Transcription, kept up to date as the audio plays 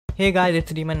Hey guys,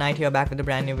 it's Demon Knight here, back with a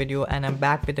brand new video, and I'm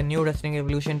back with a new Wrestling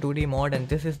Evolution 2D mod, and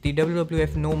this is the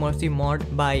WWF No Mercy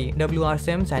mod by WR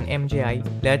Sims and MJI.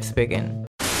 Let's begin.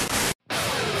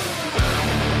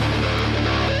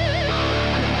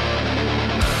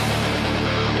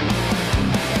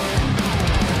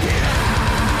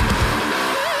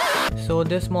 So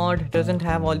this mod doesn't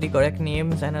have all the correct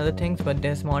names and other things, but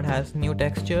this mod has new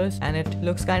textures and it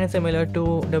looks kind of similar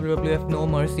to WWF No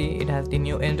Mercy. It has the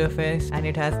new interface and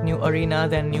it has new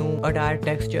arenas and new attire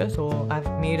textures. So I've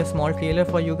made a small trailer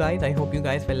for you guys. I hope you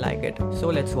guys will like it. So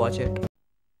let's watch it.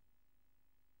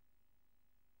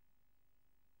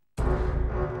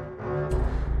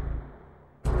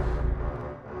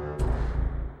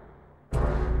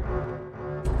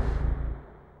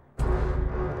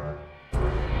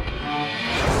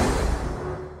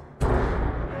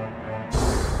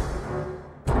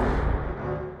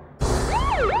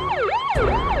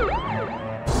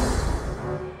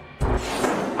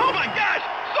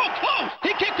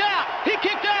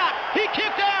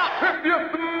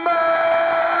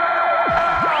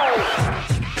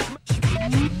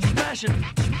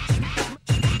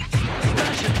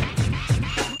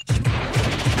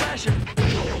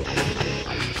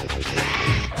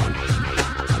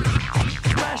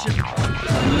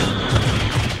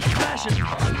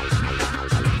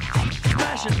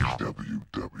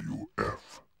 WWF.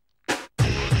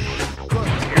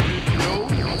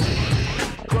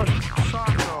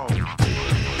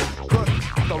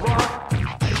 The Rock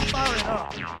firing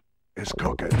up. It's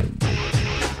cooking.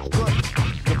 Good.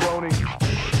 Jabroni.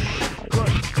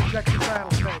 Good. Check your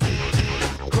rattlesnake.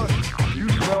 Good. You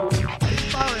smell it.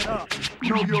 Firing up.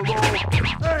 Know your role.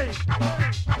 Hey.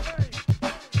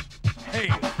 Hey.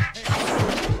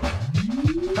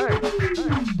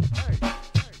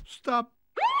 Stop.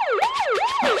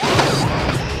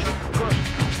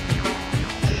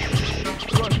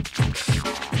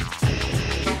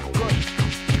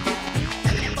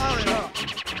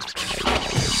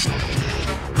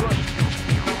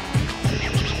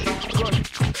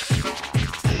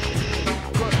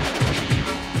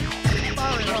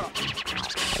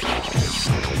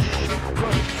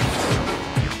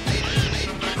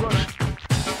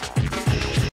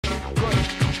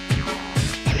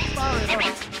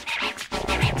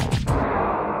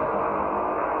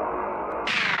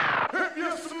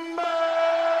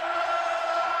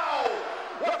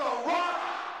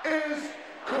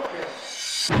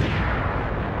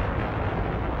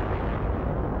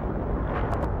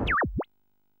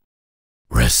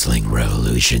 Wrestling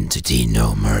Revolution 2D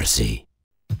No Mercy.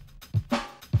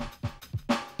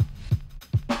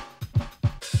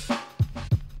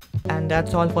 And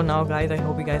that's all for now guys. I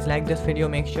hope you guys like this video.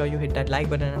 Make sure you hit that like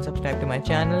button and subscribe to my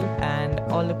channel, and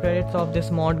all the credits of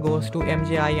this mod goes to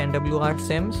MJI and WR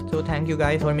Sims. So thank you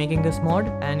guys for making this mod,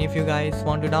 and if you guys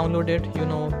want to download it, you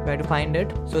know where to find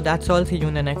it. So that's all. See you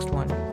in the next one.